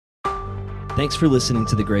Thanks for listening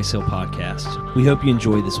to the Grace Hill Podcast. We hope you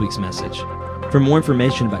enjoyed this week's message. For more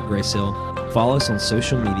information about Grace Hill, follow us on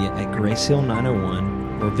social media at Grace Hill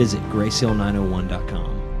 901 or visit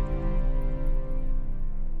gracehill901.com.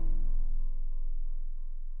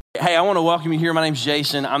 Hey, I want to welcome you here. My name's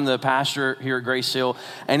Jason. I'm the pastor here at Grace Hill,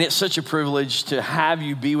 and it's such a privilege to have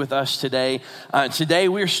you be with us today. Today,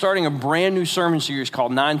 we're starting a brand new sermon series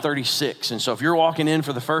called 936, and so if you're walking in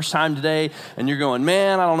for the first time today and you're going,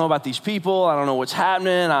 man, I don't know about these people, I don't know what's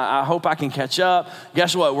happening, I hope I can catch up,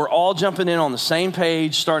 guess what? We're all jumping in on the same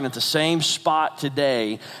page, starting at the same spot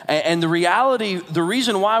today, and the reality, the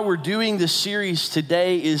reason why we're doing this series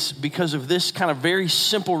today is because of this kind of very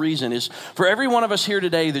simple reason, is for every one of us here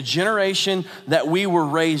today, the generation that we were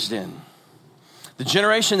raised in, the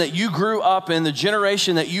generation that you grew up in, the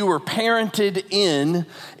generation that you were parented in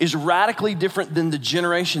is radically different than the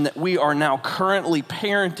generation that we are now currently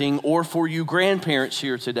parenting, or for you grandparents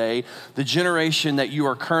here today, the generation that you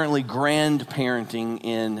are currently grandparenting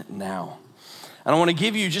in now. And I want to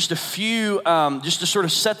give you just a few, just to sort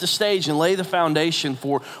of set the stage and lay the foundation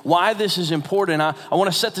for why this is important. I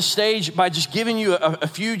want to set the stage by just giving you a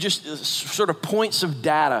few just sort of points of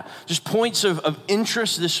data, just points of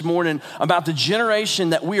interest this morning about the generation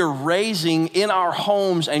that we are raising in our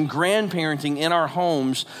homes and grandparenting in our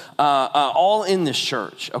homes, all in this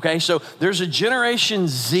church, okay? So there's a Generation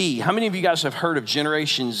Z. How many of you guys have heard of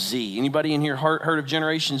Generation Z? Anybody in here heard of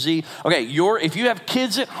Generation Z? Okay, if you have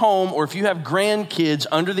kids at home or if you have grandkids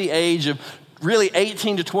under the age of really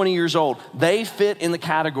 18 to 20 years old, they fit in the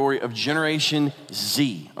category of Generation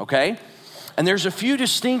Z, okay? And there's a few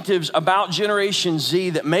distinctives about Generation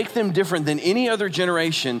Z that make them different than any other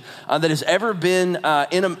generation that has ever been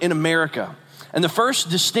in America. And the first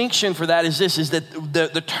distinction for that is this, is that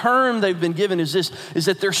the term they've been given is this, is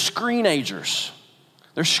that they're screenagers.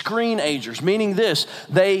 They're screenagers, meaning this,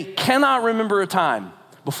 they cannot remember a time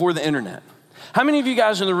before the internet. How many of you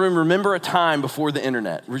guys in the room remember a time before the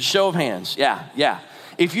internet? Show of hands. Yeah.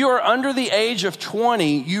 If you are under the age of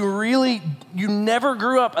 20, you never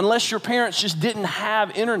grew up unless your parents just didn't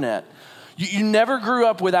have internet. You never grew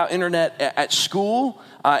up without internet at school,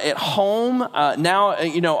 at home, now,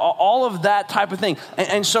 all of that type of thing.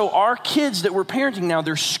 And so our kids that we're parenting now,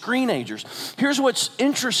 they're screenagers. Here's what's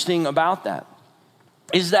interesting about that,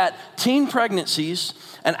 is that teen pregnancies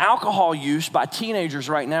and alcohol use by teenagers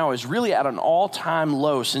right now is really at an all-time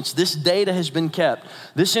low since this data has been kept.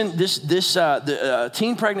 The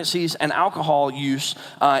teen pregnancies and alcohol use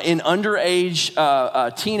in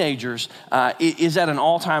underage teenagers is at an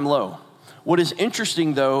all-time low. What is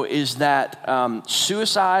interesting, though, is that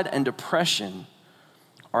suicide and depression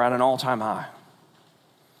are at an all-time high.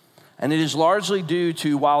 And it is largely due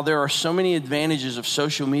to, while there are so many advantages of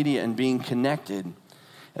social media and being connected,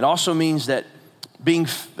 it also means that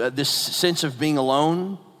this sense of being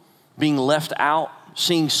alone, being left out,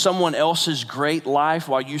 seeing someone else's great life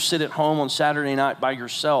while you sit at home on Saturday night by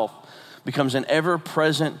yourself becomes an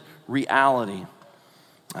ever-present reality.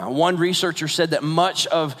 One researcher said that much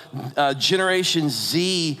of Generation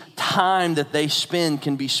Z time that they spend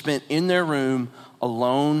can be spent in their room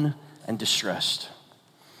alone and distressed.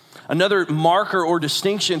 Another marker or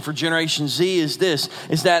distinction for Generation Z is this,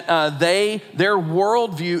 is that their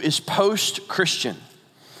worldview is post-Christian.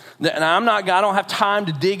 And I don't have time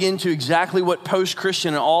to dig into exactly what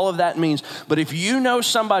post-Christian and all of that means, but if you know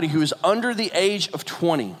somebody who is under the age of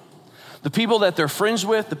 20, the people that they're friends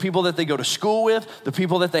with, the people that they go to school with, the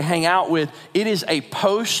people that they hang out with, it is a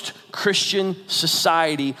post-Christian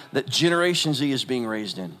society that Generation Z is being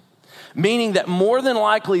raised in. Meaning that more than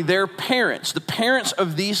likely their parents, the parents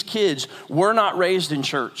of these kids, were not raised in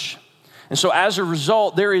church. And so as a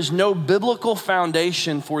result, there is no biblical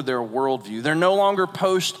foundation for their worldview. They're no longer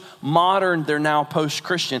post-modern, they're now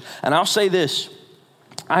post-Christian. And I'll say this,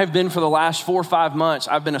 I have been for the last 4 or 5 months,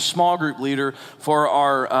 I've been a small group leader for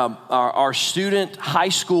our student high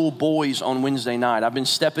school boys on Wednesday night. I've been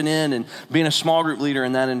stepping in and being a small group leader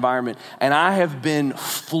in that environment. And I have been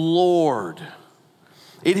floored.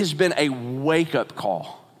 It has been a wake-up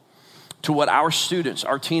call to what our students,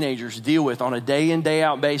 our teenagers, deal with on a day in, day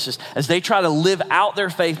out basis as they try to live out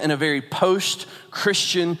their faith in a very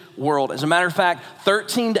post-Christian world. As a matter of fact,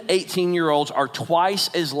 13 to 18-year-olds are twice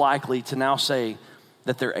as likely to now say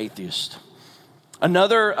that they're atheist.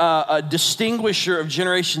 Another distinguisher of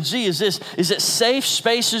Generation Z is that safe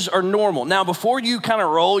spaces are normal. Now, before you kind of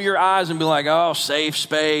roll your eyes and be like, oh, safe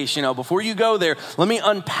space, before you go there, let me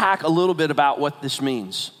unpack a little bit about what this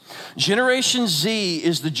means. Generation Z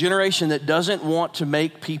is the generation that doesn't want to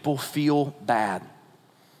make people feel bad.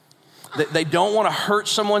 They don't want to hurt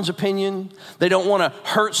someone's opinion. They don't want to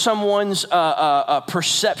hurt someone's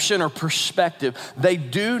perception or perspective. They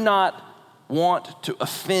do not want to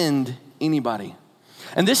offend anybody.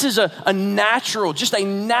 And this is a natural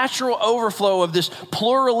overflow of this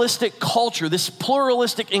pluralistic culture, this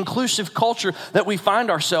pluralistic, inclusive culture that we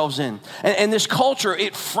find ourselves in. And this culture,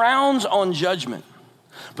 it frowns on judgment.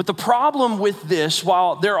 But the problem with this,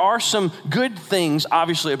 while there are some good things,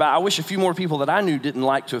 obviously, I wish a few more people that I knew didn't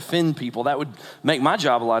like to offend people. That would make my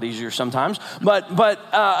job a lot easier sometimes. But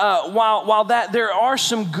while there are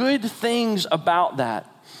some good things about that.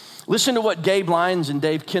 Listen to what Gabe Lyons and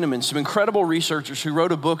Dave Kinnaman, some incredible researchers who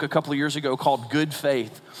wrote a book a couple of years ago called Good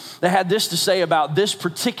Faith. They had this to say about this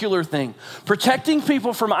particular thing. Protecting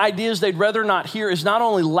people from ideas they'd rather not hear is not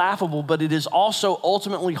only laughable, but it is also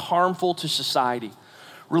ultimately harmful to society.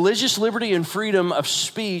 Religious liberty and freedom of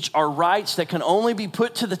speech are rights that can only be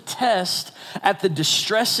put to the test at the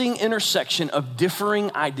distressing intersection of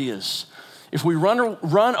differing ideas. If we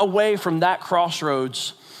run away from that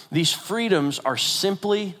crossroads, these freedoms are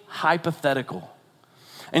simply hypothetical.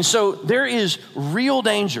 And so there is real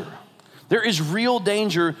danger. There is real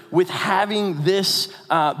danger with having this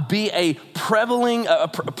be a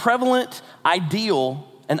prevalent ideal,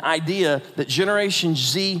 an idea that Generation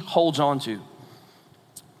Z holds on to.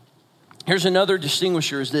 Here's another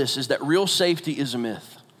distinguisher is that real safety is a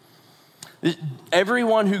myth.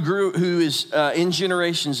 Everyone who is in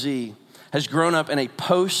Generation Z has grown up in a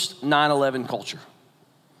post 9/11 culture.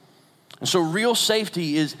 And so real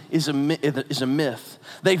safety is a myth.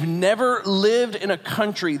 They've never lived in a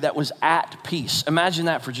country that was at peace. Imagine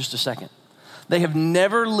that for just a second. They have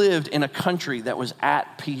never lived in a country that was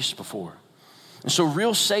at peace before. And so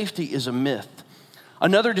real safety is a myth.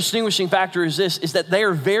 Another distinguishing factor is that they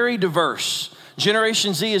are very diverse.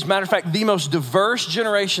 Generation Z, as a matter of fact, the most diverse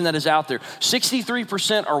generation that is out there.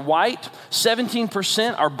 63% are white,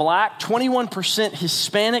 17% are black, 21%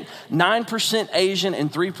 Hispanic, 9% Asian,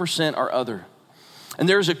 and 3% are other. And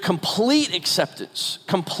there's a complete acceptance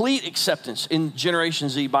in Generation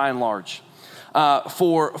Z by and large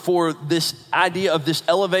for this idea of this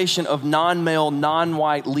elevation of non-male,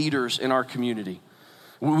 non-white leaders in our community.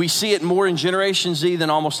 We see it more in Generation Z than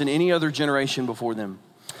almost in any other generation before them.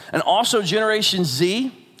 And also Generation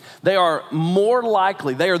Z, they are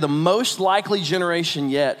the most likely generation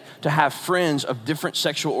yet to have friends of different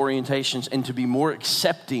sexual orientations and to be more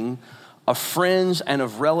accepting of friends and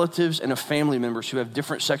of relatives and of family members who have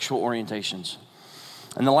different sexual orientations.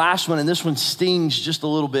 And the last one, and this one stings just a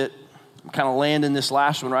little bit, I'm kind of landing this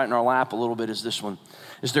last one right in our lap a little bit, is this one,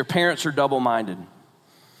 is their parents are double-minded.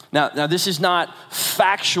 Now this is not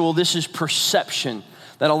factual, this is perception.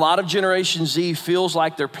 That a lot of Generation Z feels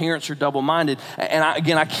like their parents are double-minded. And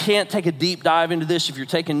I can't take a deep dive into this. If you're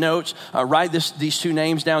taking notes, write these two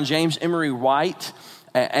names down, James Emery White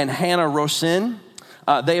and Hannah Rosin.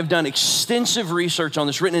 They have done extensive research on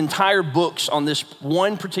this, written entire books on this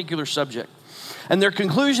one particular subject. And their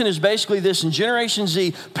conclusion is basically this: in Generation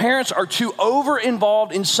Z, parents are too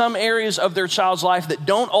over-involved in some areas of their child's life that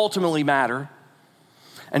don't ultimately matter.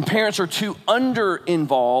 And parents are too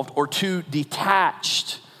under-involved or too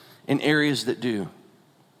detached in areas that do.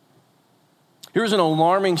 Here's an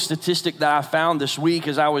alarming statistic that I found this week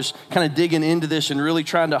as I was kind of digging into this and really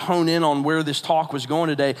trying to hone in on where this talk was going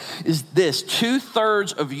today, is this: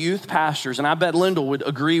 2/3 of youth pastors, and I bet Lyndall would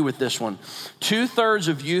agree with this one, 2/3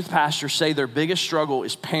 of youth pastors say their biggest struggle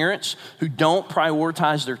is parents who don't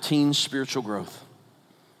prioritize their teens' spiritual growth.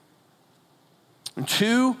 And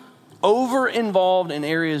too over-involved in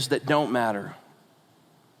areas that don't matter,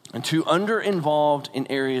 and too under-involved in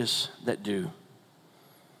areas that do.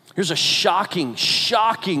 Here's a shocking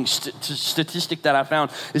statistic that I found,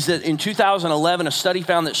 is that in 2011, a study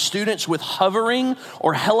found that students with hovering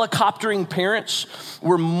or helicoptering parents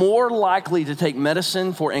were more likely to take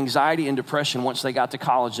medicine for anxiety and depression once they got to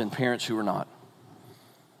college than parents who were not.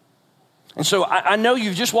 And so I know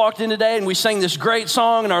you've just walked in today and we sang this great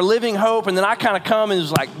song and our living hope, and then I kind of come and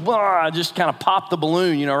it's like, I just kind of popped the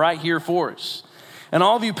balloon, right here for us. And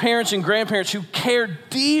all of you parents and grandparents who care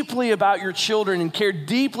deeply about your children and care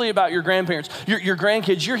deeply about your grandparents, your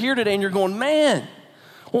grandkids, you're here today and you're going, man,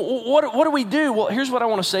 what do we do? Well, here's what I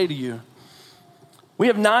want to say to you. We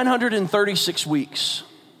have 936 weeks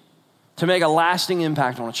to make a lasting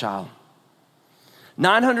impact on a child.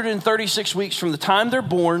 936 weeks from the time they're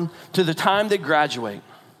born to the time they graduate,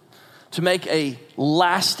 to make a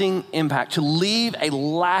lasting impact, to leave a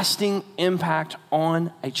lasting impact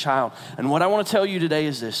on a child. And what I want to tell you today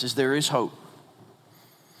is this, is there is hope.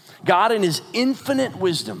 God in his infinite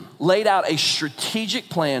wisdom laid out a strategic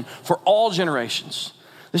plan for all generations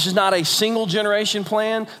This is not a single generation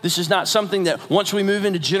plan. This is not something that once we move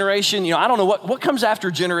into generation, I don't know what comes after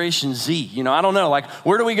Generation Z. I don't know. Like,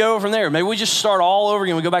 where do we go from there? Maybe we just start all over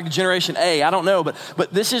again. We go back to Generation A. I don't know.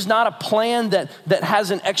 But this is not a plan that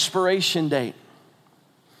has an expiration date.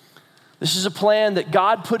 This is a plan that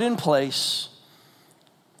God put in place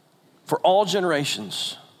for all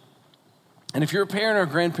generations. And if you're a parent or a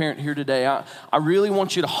grandparent here today, I really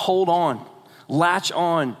want you to hold on, latch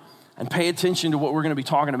on, and pay attention to what we're going to be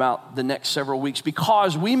talking about the next several weeks,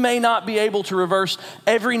 because we may not be able to reverse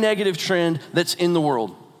every negative trend that's in the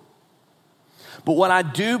world. But what I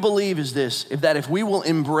do believe is this, is that if we will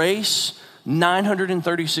embrace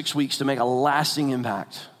 936 weeks to make a lasting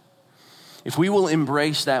impact, if we will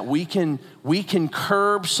embrace that, we can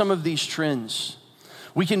curb some of these trends.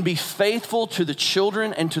 We can be faithful to the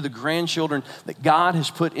children and to the grandchildren that God has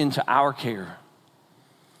put into our care.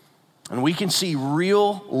 And we can see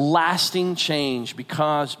real lasting change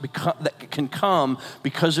because that can come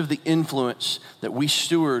because of the influence that we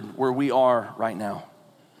steward where we are right now.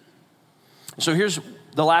 So here's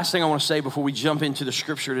the last thing I want to say before we jump into the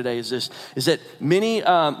scripture today is this, is that many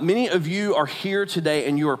of you are here today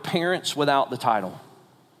and you are parents without the title.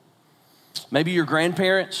 Maybe you're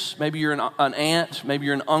grandparents, maybe you're an aunt, maybe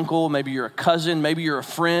you're an uncle, maybe you're a cousin, maybe you're a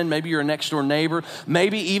friend, maybe you're a next door neighbor.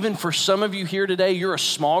 Maybe even for some of you here today, you're a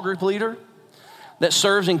small group leader that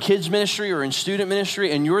serves in kids ministry or in student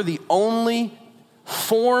ministry, and you're the only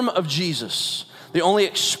form of Jesus, the only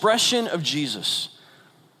expression of Jesus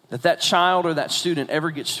that child or that student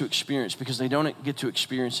ever gets to experience, because they don't get to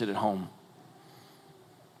experience it at home.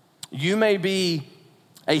 You may be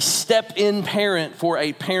a step-in parent for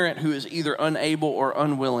a parent who is either unable or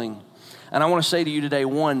unwilling. And I want to say to you today,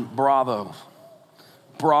 one, bravo.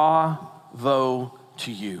 Bravo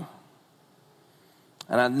to you.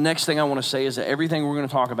 And the next thing I want to say is that everything we're going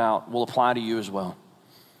to talk about will apply to you as well.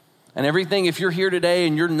 And everything, if you're here today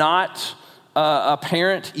and you're not a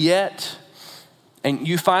parent yet, and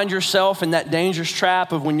you find yourself in that dangerous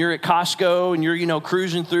trap of when you're at Costco and you're,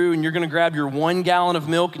 cruising through and you're going to grab your 1 gallon of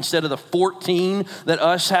milk instead of the 14 that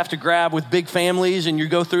us have to grab with big families, and you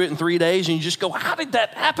go through it in 3 days and you just go, how did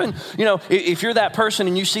that happen? If you're that person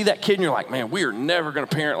and you see that kid and you're like, man, we are never going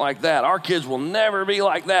to parent like that. Our kids will never be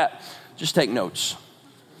like that. Just take notes.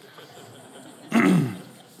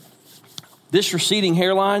 This receding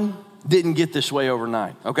hairline didn't get this way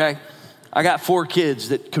overnight, okay? I got 4 kids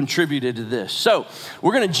that contributed to this. So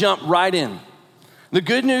we're going to jump right in. The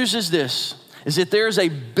good news is this, is that there is a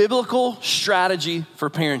biblical strategy for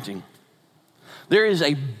parenting. There is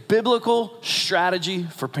a biblical strategy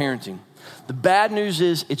for parenting. The bad news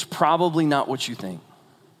is it's probably not what you think.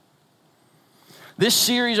 This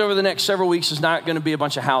series over the next several weeks is not going to be a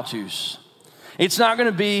bunch of how-tos. It's not going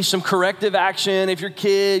to be some corrective action. If your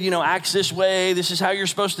kid, acts this way, this is how you're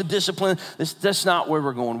supposed to discipline. That's not where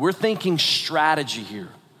we're going. We're thinking strategy here.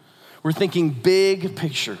 We're thinking big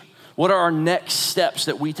picture. What are our next steps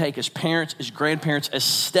that we take as parents, as grandparents, as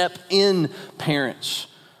step-in parents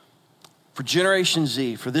for Generation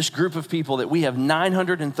Z, for this group of people that we have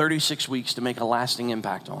 936 weeks to make a lasting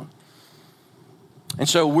impact on? And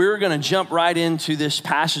so we're going to jump right into this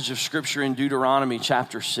passage of Scripture in Deuteronomy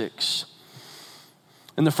chapter 6.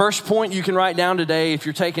 And the first point you can write down today, if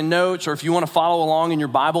you're taking notes or if you want to follow along in your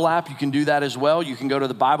Bible app, you can do that as well. You can go to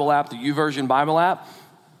the Bible app, the YouVersion Bible app.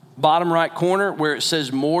 Bottom right corner where it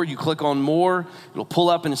says more, you click on more. It'll pull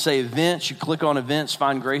up and say events. You click on events,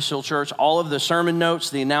 find Grace Hill Church. All of the sermon notes,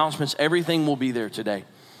 the announcements, everything will be there today.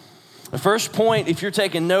 The first point, if you're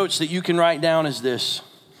taking notes, that you can write down is this,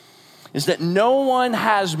 is that no one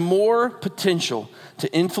has more potential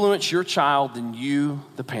to influence your child than you,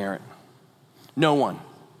 the parent. No one.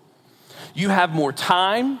 You have more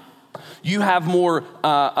time. You have more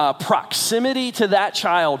proximity to that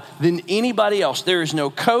child than anybody else. There is no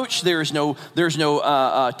coach. There is no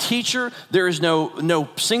teacher. There is no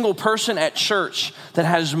single person at church that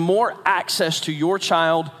has more access to your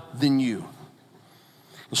child than you.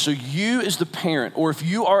 And so you as the parent, or if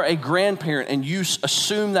you are a grandparent and you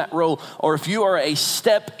assume that role, or if you are a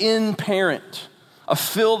step-in parent, a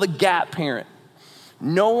fill-the-gap parent,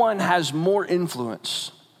 no one has more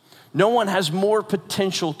influence. No one has more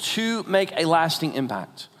potential to make a lasting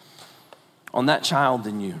impact on that child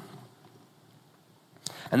than you.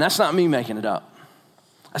 And that's not me making it up.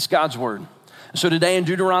 That's God's word. So today in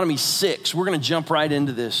Deuteronomy 6, we're going to jump right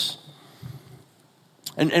into this.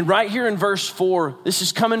 And right here in verse 4, this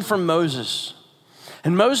is coming from Moses.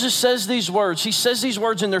 And Moses says these words. He says these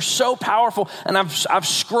words and they're so powerful. And I've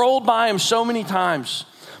scrolled by them so many times.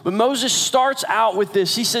 But Moses starts out with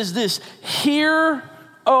this. He says this, "Hear,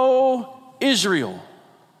 O Israel.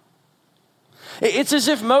 It's as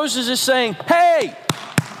if Moses is saying, hey,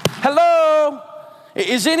 hello,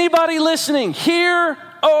 is anybody listening? Hear,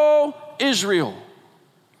 O Israel.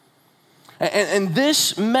 And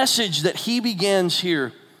this message that he begins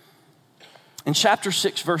here in chapter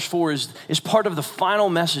 6, verse 4 is part of the final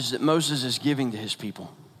message that Moses is giving to his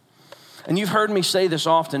people. And you've heard me say this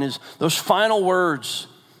often, is those final words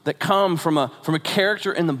that come from a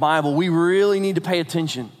character in the Bible, we really need to pay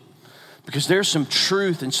attention because there's some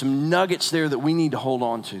truth and some nuggets there that we need to hold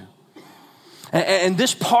on to. And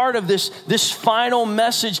this part of this final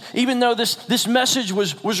message, even though this message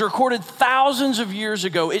was recorded thousands of years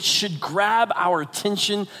ago, it should grab our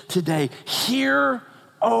attention today. Hear,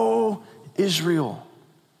 O Israel.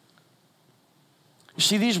 You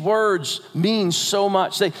see, these words mean so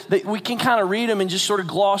much. We can kind of read them and just sort of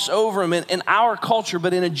gloss over them in our culture,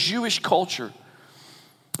 but in a Jewish culture,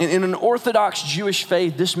 in an Orthodox Jewish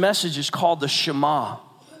faith, this message is called the Shema.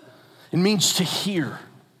 It means to hear.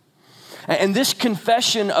 And this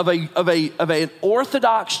confession of an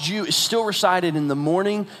Orthodox Jew is still recited in the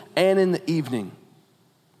morning and in the evening.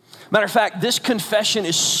 Matter of fact, this confession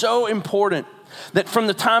is so important that from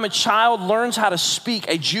the time a child learns how to speak,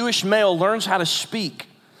 a Jewish male learns how to speak,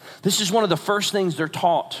 this is one of the first things they're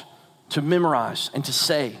taught to memorize and to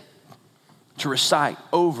say, to recite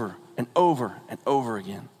over and over and over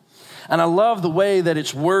again. And I love the way that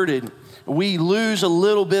it's worded. We lose a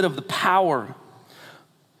little bit of the power,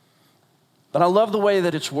 but I love the way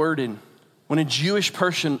that it's worded. When a Jewish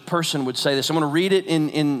person would say this, I'm going to read it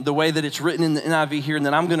in the way that it's written in the NIV here, and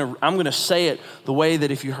then I'm going to say it the way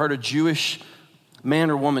that if you heard a Jewish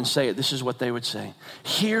man or woman say it, this is what they would say.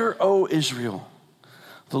 Hear, O Israel,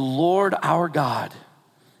 the Lord our God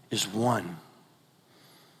is one.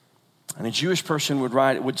 And a Jewish person would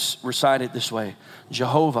recite it this way.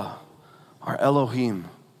 Jehovah, our Elohim,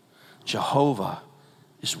 Jehovah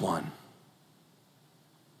is one.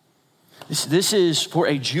 This is for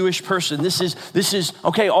a Jewish person. This is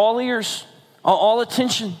okay, all ears, all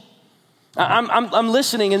attention. I'm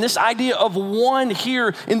listening, and this idea of one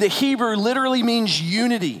here in the Hebrew literally means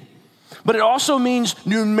unity, but it also means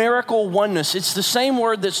numerical oneness. It's the same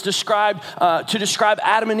word that's described to describe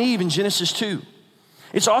Adam and Eve in Genesis 2.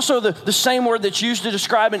 It's also the same word that's used to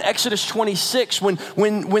describe in Exodus 26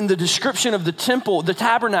 when the description of the temple, the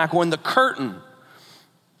tabernacle, and the curtain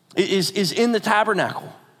is in the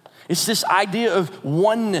tabernacle. It's this idea of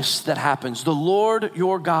oneness that happens. The Lord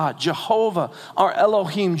your God, Jehovah, our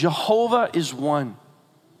Elohim, Jehovah is one.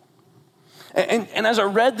 And as I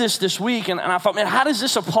read this week, and I thought, man, how does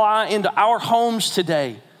this apply into our homes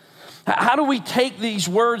today? How do we take these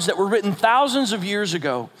words that were written thousands of years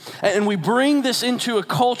ago and we bring this into a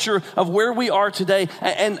culture of where we are today?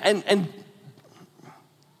 And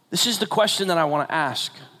this is the question that I want to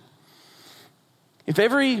ask. If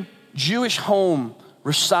every Jewish home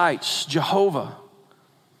recites Jehovah,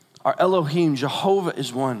 our Elohim, Jehovah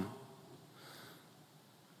is one,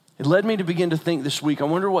 it led me to begin to think this week, I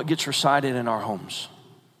wonder what gets recited in our homes.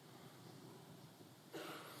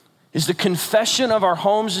 Is the confession of our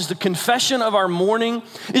homes, is the confession of our morning,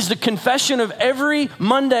 is the confession of every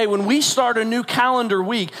Monday when we start a new calendar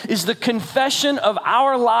week, is the confession of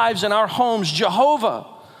our lives and our homes, Jehovah,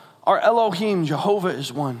 our Elohim, Jehovah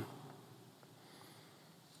is one?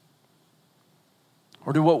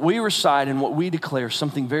 Or do what we recite and what we declare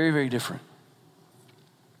something very, very different?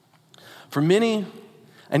 For many,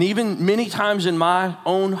 and even many times in my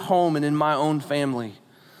own home and in my own family,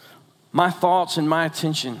 my thoughts and my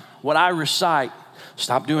attention, what I recite,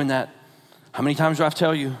 stop doing that. How many times do I have to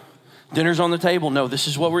tell you? Dinner's on the table. No, this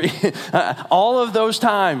is what we're eating. All of those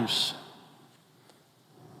times.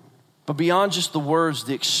 But beyond just the words,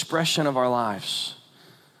 the expression of our lives,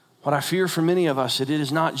 what I fear for many of us, it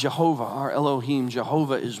is not Jehovah, our Elohim.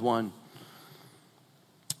 Jehovah is one.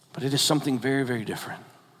 But it is something very, very different.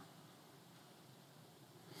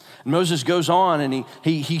 And Moses goes on and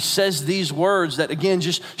he says these words that, again,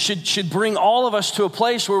 just should bring all of us to a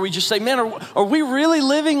place where we just say, man, are we really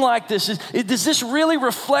living like this? Does this really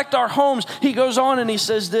reflect our homes? He goes on and he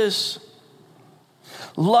says this.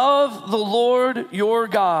 Love the Lord your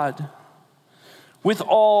God with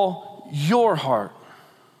all your heart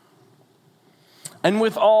and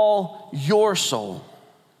with all your soul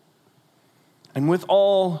and with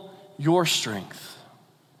all your strength.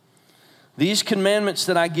 These commandments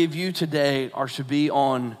that I give you today are to be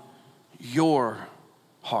on your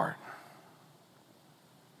heart.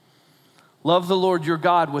 Love the Lord your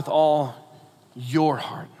God with all your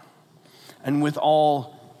heart and with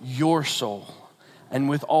all your soul and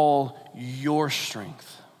with all your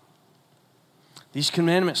strength. These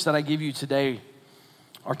commandments that I give you today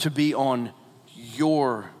are to be on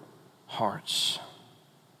your hearts.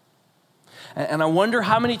 And I wonder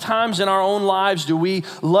how many times in our own lives do we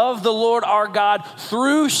love the Lord our God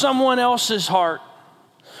through someone else's heart,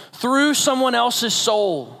 through someone else's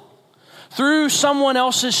soul, through someone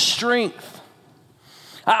else's strength.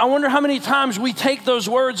 I wonder how many times we take those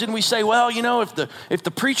words and we say, well, you know, if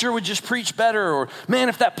the preacher would just preach better, or man,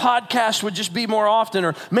 if that podcast would just be more often,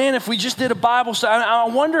 or man, if we just did a Bible study. I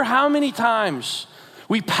wonder how many times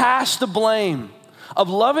we pass the blame of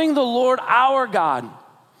loving the Lord our God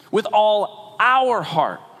with all our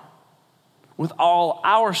heart, with all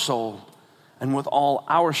our soul, and with all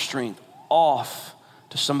our strength off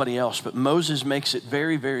to somebody else. But Moses makes it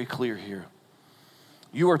very, very clear here.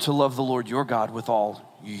 You are to love the Lord your God with all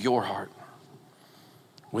your heart,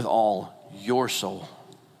 with all your soul,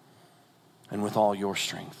 and with all your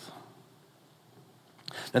strength.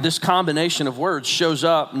 Now, this combination of words shows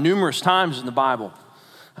up numerous times in the Bible.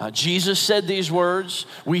 Jesus said these words.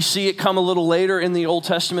 We see it come a little later in the Old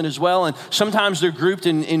Testament as well. And sometimes they're grouped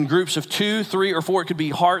in groups of 2, 3, or 4. It could be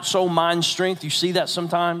heart, soul, mind, strength. You see that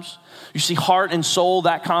sometimes. You see heart and soul,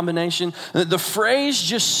 that combination. The phrase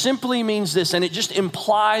just simply means this, and it just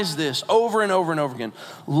implies this over and over and over again.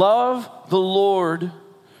 Love the Lord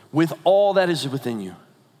with all that is within you.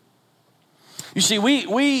 You see,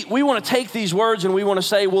 we want to take these words and we want to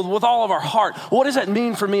say, well, with all of our heart, what does that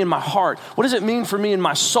mean for me in my heart? What does it mean for me in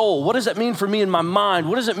my soul? What does it mean for me in my mind?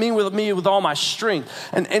 What does it mean with me with all my strength?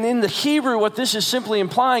 And in the Hebrew, what this is simply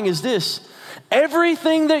implying is this: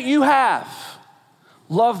 everything that you have,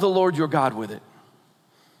 love the Lord your God with it.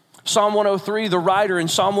 Psalm 103, the writer in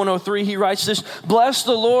Psalm 103, he writes this: bless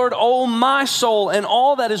the Lord, O my soul, and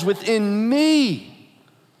all that is within me.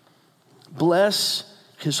 Bless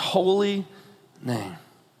his holy name.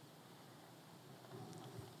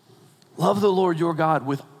 Love the Lord your God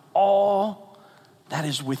with all that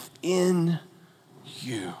is within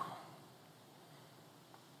you.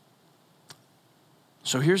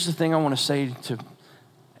 So here's the thing I want to say to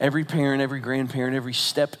every parent, every grandparent, every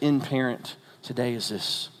step-in parent today is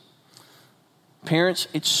this. Parents,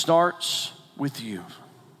 it starts with you.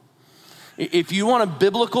 If you want a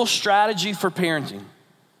biblical strategy for parenting,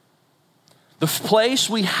 the place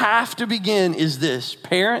we have to begin is this.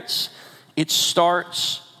 Parents, it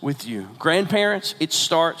starts with you. Grandparents, it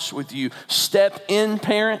starts with you. Step-in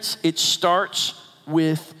parents, it starts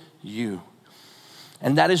with you.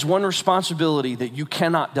 And that is one responsibility that you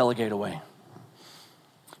cannot delegate away.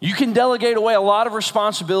 You can delegate away a lot of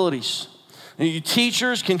responsibilities. You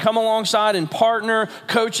teachers can come alongside and partner.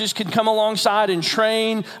 Coaches can come alongside and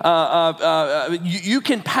train. You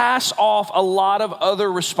can pass off a lot of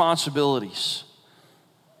other responsibilities.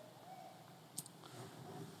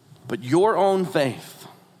 But your own faith,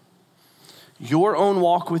 your own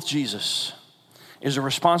walk with Jesus is a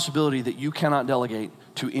responsibility that you cannot delegate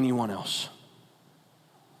to anyone else.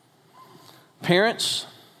 Parents,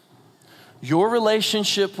 your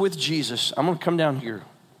relationship with Jesus, I'm going to come down here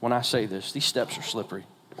when I say this. These steps are slippery.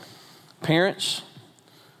 Parents,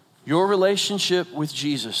 your relationship with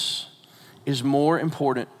Jesus is more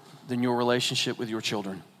important than your relationship with your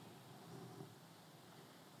children.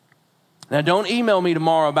 Now, don't email me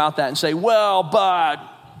tomorrow about that and say, well,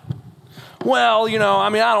 you know, I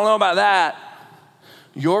don't know about that.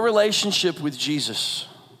 Your relationship with Jesus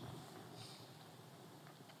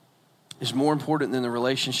is more important than the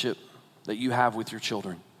relationship that you have with your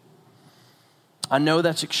children. I know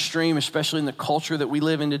that's extreme, especially in the culture that we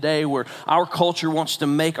live in today, where our culture wants to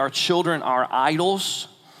make our children our idols,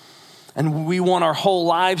 and we want our whole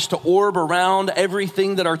lives to orb around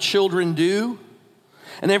everything that our children do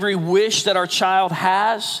and every wish that our child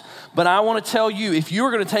has. But I want to tell you, if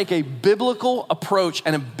you're going to take a biblical approach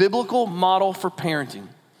and a biblical model for parenting,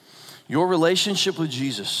 your relationship with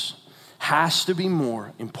Jesus has to be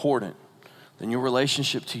more important than your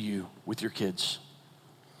relationship to you with your kids.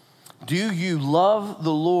 Do you love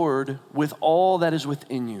the Lord with all that is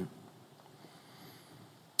within you?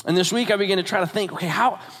 And this week I began to try to think, okay,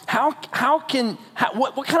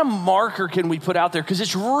 what kind of marker can we put out there? Because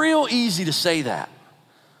it's real easy to say that.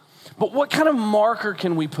 But what kind of marker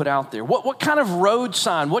can we put out there? What kind of road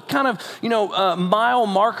sign? What kind of mile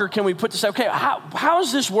marker can we put to say, okay, how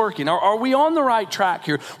is this working? Are we on the right track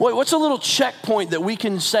here? What's a little checkpoint that we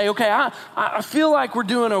can say, okay, I feel like we're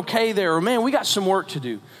doing okay there, or man, we got some work to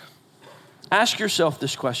do. Ask yourself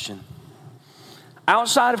this question.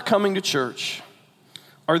 Outside of coming to church,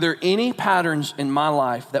 are there any patterns in my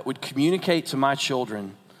life that would communicate to my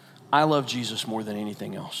children, I love Jesus more than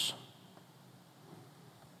anything else?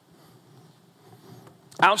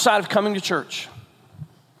 Outside of coming to church,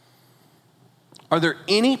 are there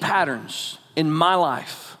any patterns in my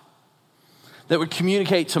life that would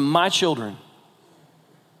communicate to my children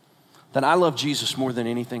that I love Jesus more than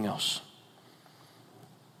anything else?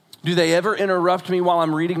 Do they ever interrupt me while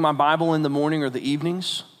I'm reading my Bible in the morning or the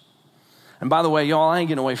evenings? And by the way, y'all, I ain't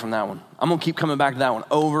getting away from that one. I'm gonna keep coming back to that one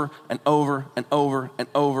over and over and over and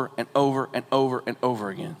over and over and over and over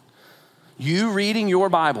again. You reading your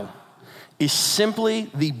Bible is simply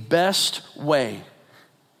the best way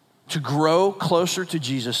to grow closer to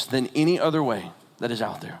Jesus than any other way that is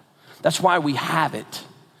out there. That's why we have it,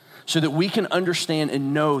 so that we can understand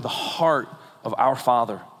and know the heart of our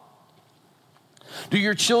Father. Do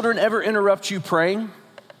your children ever interrupt you praying?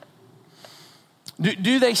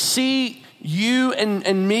 Do they see you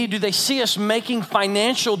and me? Do they see us making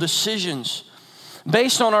financial decisions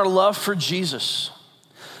based on our love for Jesus?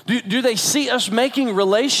 Do they see us making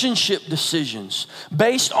relationship decisions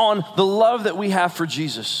based on the love that we have for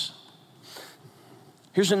Jesus?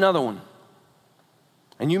 Here's another one,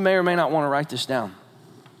 and you may or may not want to write this down.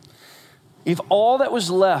 If all that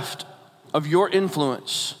was left of your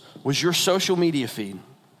influence was your social media feed,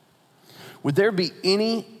 would there be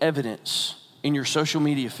any evidence in your social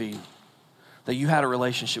media feed that you had a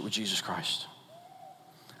relationship with Jesus Christ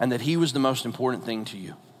and that he was the most important thing to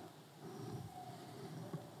you?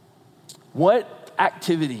 What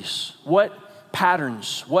activities, what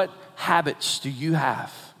patterns, what habits do you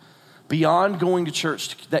have beyond going to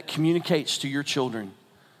church that communicates to your children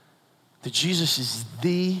that Jesus is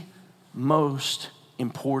the most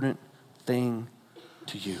important thing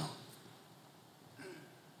to you?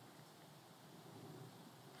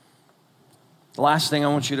 The last thing I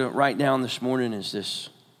want you to write down this morning is this.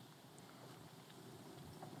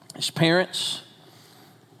 As parents,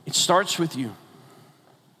 it starts with you.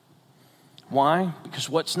 Why? Because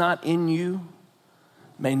what's not in you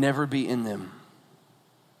may never be in them.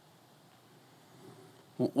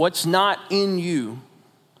 What's not in you,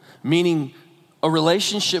 meaning a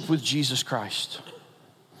relationship with Jesus Christ.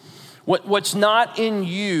 What's not in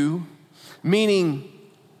you, meaning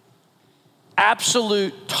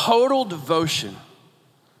absolute, total devotion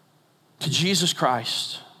to Jesus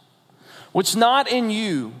Christ. What's not in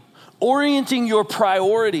you, orienting your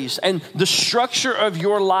priorities and the structure of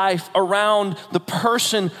your life around the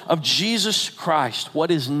person of Jesus Christ. What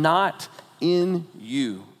is not in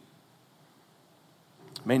you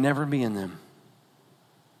may never be in them.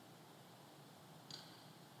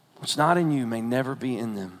 What's not in you may never be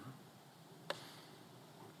in them.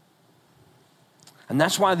 And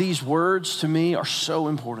that's why these words to me are so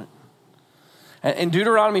important. In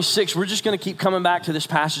Deuteronomy 6, we're just going to keep coming back to this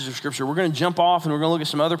passage of Scripture. We're going to jump off and we're going to look at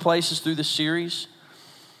some other places through this series.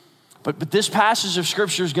 But this passage of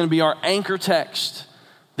Scripture is going to be our anchor text.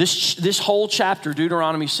 This whole chapter,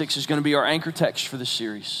 Deuteronomy 6, is going to be our anchor text for this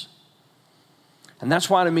series. And that's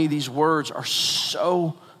why to me these words are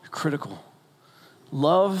so critical.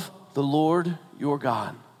 Love the Lord your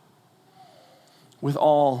God with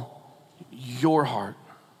all your heart,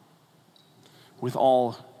 with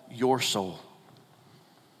all your soul,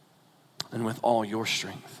 and with all your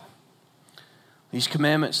strength. These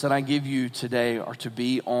commandments that I give you today are to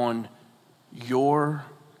be on your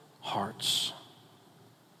hearts.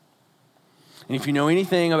 And if you know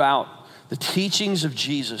anything about the teachings of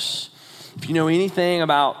Jesus, if you know anything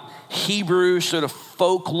about Hebrew sort of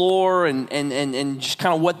folklore and just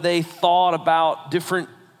kind of what they thought about different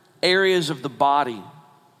areas of the body,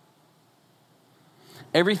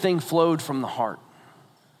 everything flowed from the heart.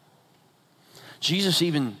 Jesus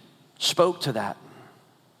even spoke to that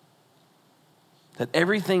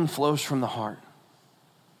everything flows from the heart.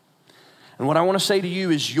 And what I want to say to you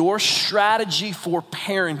is your strategy for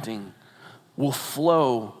parenting will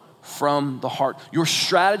flow from the heart. Your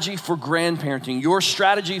strategy for grandparenting, your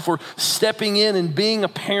strategy for stepping in and being a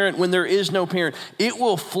parent when there is no parent, it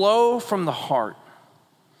will flow from the heart.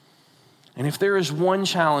 And if there is one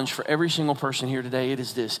challenge for every single person here today, it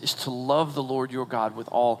is this, is to love the Lord your God with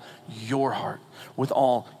all your heart, with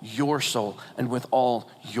all your soul, and with all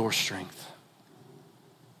your strength.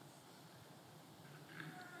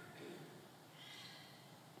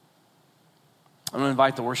 I'm going to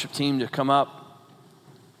invite the worship team to come up.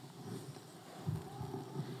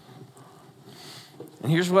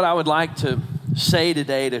 And here's what I would like to say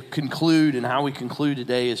today to conclude, and how we conclude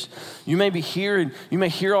today is you may be here and you may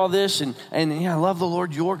hear all this and yeah, love the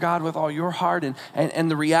Lord your God with all your heart.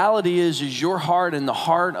 And the reality is your heart and the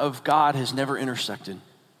heart of God has never intersected.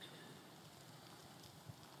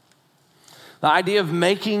 The idea of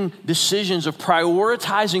making decisions, of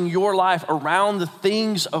prioritizing your life around the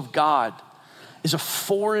things of God is a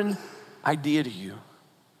foreign idea to you.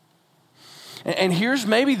 And here's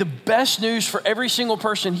maybe the best news for every single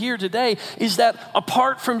person here today is that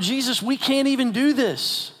apart from Jesus, we can't even do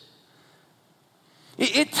this.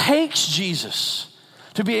 It takes Jesus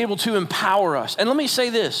to be able to empower us. And let me say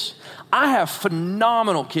this, I have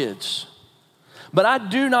phenomenal kids, but I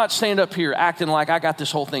do not stand up here acting like I got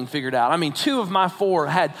this whole thing figured out. I mean, 2 of my 4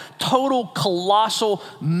 had total colossal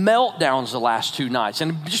meltdowns the last 2 nights.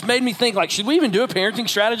 And it just made me think, like, should we even do a parenting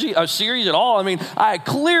strategy, a series at all? I mean, I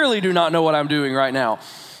clearly do not know what I'm doing right now.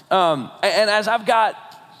 And as I've got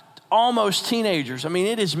almost teenagers, I mean,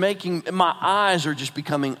 it is making, my eyes are just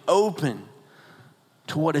becoming open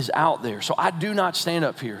to what is out there. So I do not stand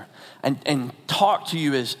up here and talk to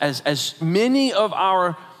you as many of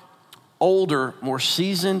our older, more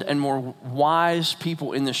seasoned, and more wise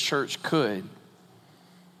people in this church could.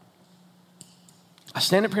 I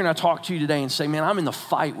stand up here and I talk to you today and say, man, I'm in the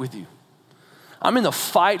fight with you. I'm in the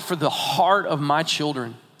fight for the heart of my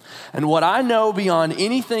children. And what I know beyond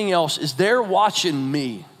anything else is they're watching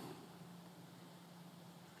me.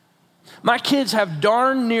 My kids have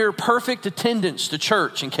darn near perfect attendance to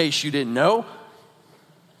church, in case you didn't know.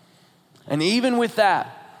 And even with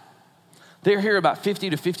that, they're here about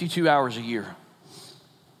 50 to 52 hours a year.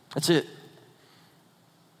 That's it.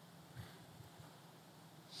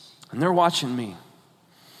 And they're watching me.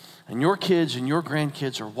 And your kids and your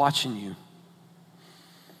grandkids are watching you.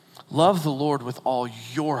 Love the Lord with all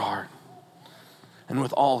your heart and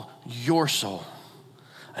with all your soul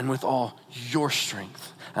and with all your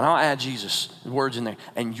strength. And I'll add Jesus' words in there,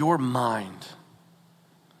 and your mind.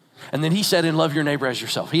 And then he said, and love your neighbor as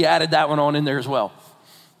yourself. He added that one on in there as well.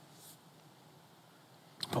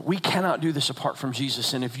 But we cannot do this apart from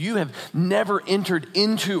Jesus. And if you have never entered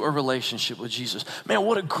into a relationship with Jesus, man,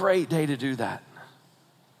 what a great day to do that.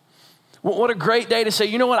 What a great day to say,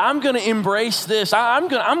 you know what, I'm going to embrace this. I'm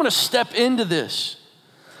going to step into this.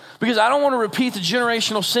 Because I don't want to repeat the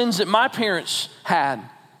generational sins that my parents had.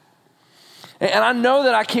 And I know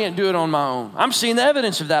that I can't do it on my own. I'm seeing the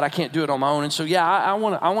evidence of that. I can't do it on my own. And so, yeah, I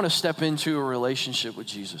want to step into a relationship with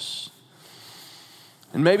Jesus.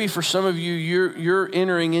 And maybe for some of you, you're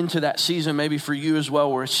entering into that season, maybe for you as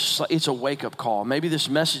well, where it's a wake-up call. Maybe this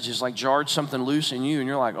message is like jarred something loose in you, and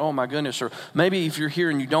you're like, oh my goodness. Or maybe if you're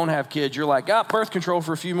here and you don't have kids, you're like, birth control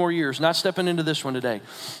for a few more years, not stepping into this one today.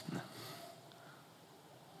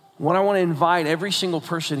 What I want to invite every single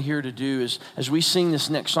person here to do is, as we sing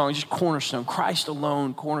this next song, just cornerstone, Christ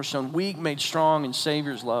alone, cornerstone, weak made strong in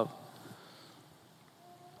Savior's love.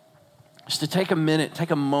 Is to take a minute,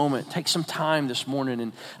 take a moment, take some time this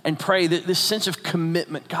morning and pray that this sense of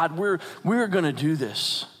commitment. God, we're going to do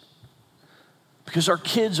this because our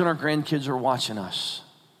kids and our grandkids are watching us.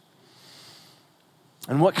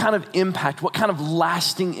 And what kind of impact, what kind of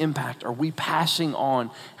lasting impact are we passing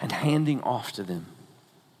on and handing off to them?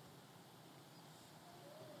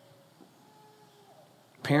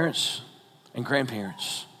 Parents and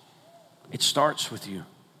grandparents, it starts with you.